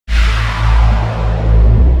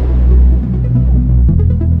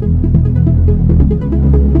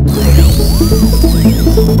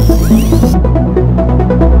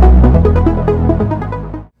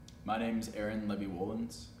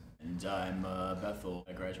Bethel.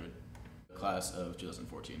 I graduated class of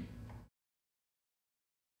 2014.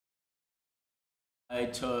 I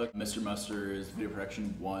took Mr. Mustard's Video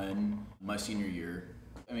Production 1 my senior year.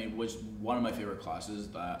 It was one of my favorite classes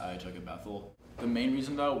that I took at Bethel. The main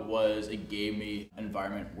reason though was it gave me an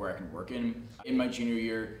environment where I can work in. In my junior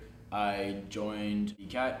year, I joined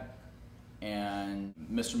VCAT, and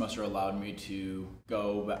Mr. Mustard allowed me to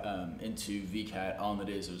go into VCAT on the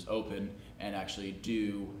days it was open and actually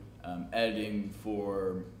do editing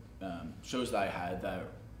for shows that I had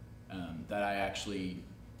that I actually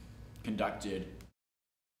conducted.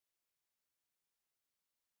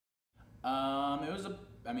 It was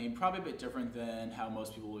probably a bit different than how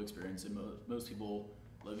most people experience it. Most people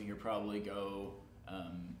living here probably go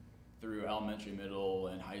through elementary, middle,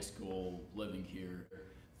 and high school living here.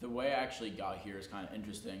 The way I actually got here is kind of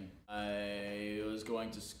interesting. I was going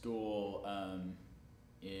to school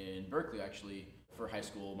in Berkeley actually for high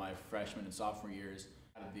school, my freshman and sophomore years.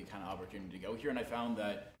 I had the kind of opportunity to go here, and I found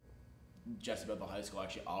that Jesse Bethel High School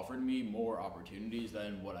actually offered me more opportunities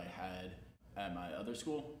than what I had at my other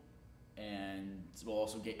school. And we'll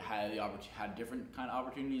also had different kind of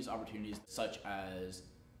opportunities such as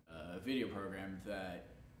a video program that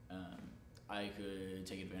I could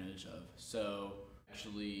take advantage of. So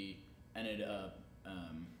actually ended up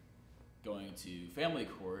going to family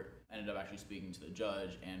court, ended up actually speaking to the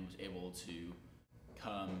judge, and was able to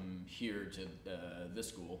come here to this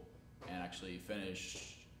school and actually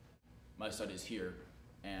finish my studies here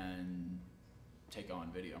and take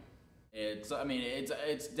on video. It's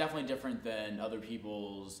definitely different than other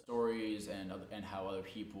people's stories and how other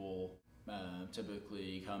people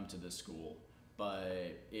typically come to this school,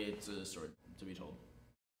 but it's a story to be told.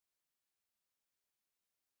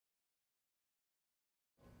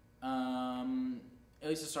 At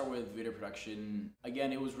least to start with video production,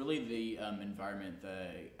 again, it was really the environment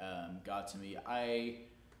that got to me. I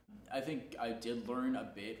think I did learn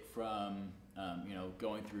a bit from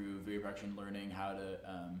going through video production, learning how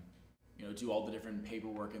to do all the different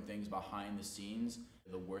paperwork and things behind the scenes.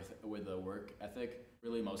 With the work ethic,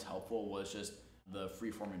 really most helpful was just the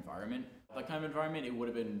freeform environment. That kind of environment, it would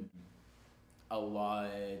have been a lot.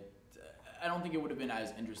 I don't think it would have been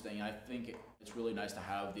as interesting. I think it's really nice to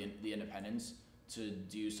have the independence to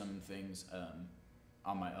do some things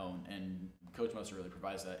on my own, and Coach Mustard really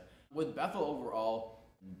provides that. With Bethel overall,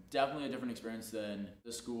 definitely a different experience than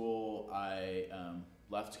the school I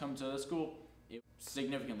left to come to this school. It was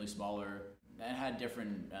significantly smaller and had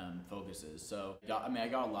different focuses. So I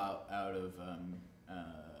got a lot out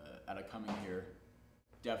of coming here.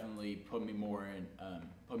 Definitely put me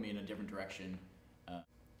in a different direction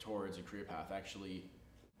towards a career path. Actually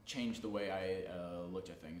changed the way I looked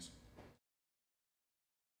at things.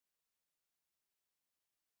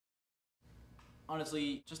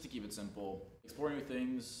 Honestly, just to keep it simple, explore new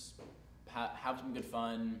things, have some good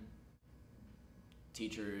fun.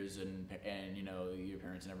 Teachers and your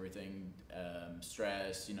parents and everything,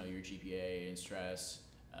 stress, your GPA and stress,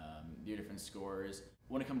 your different scores.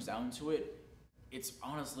 When it comes down to it, it's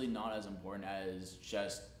honestly not as important as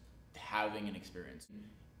just having an experience.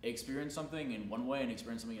 Experience something in one way and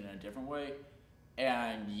experience something in a different way,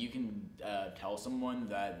 and you can tell someone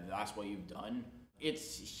that that's what you've done.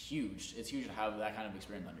 It's huge. It's huge to have that kind of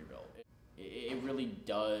experience under your belt. It really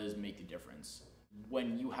does make the difference.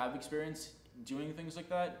 When you have experience doing things like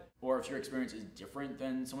that, or if your experience is different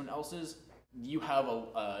than someone else's, you have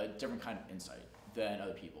a different kind of insight than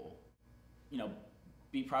other people.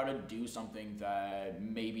 Be proud to do something that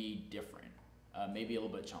may be different, maybe a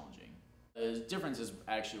little bit challenging. The difference is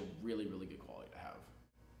actually a really, really good quality to have.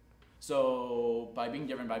 So by being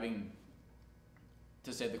different,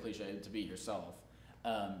 to say the cliche, to be yourself,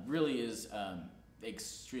 really is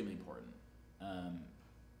extremely important.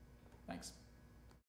 Thanks.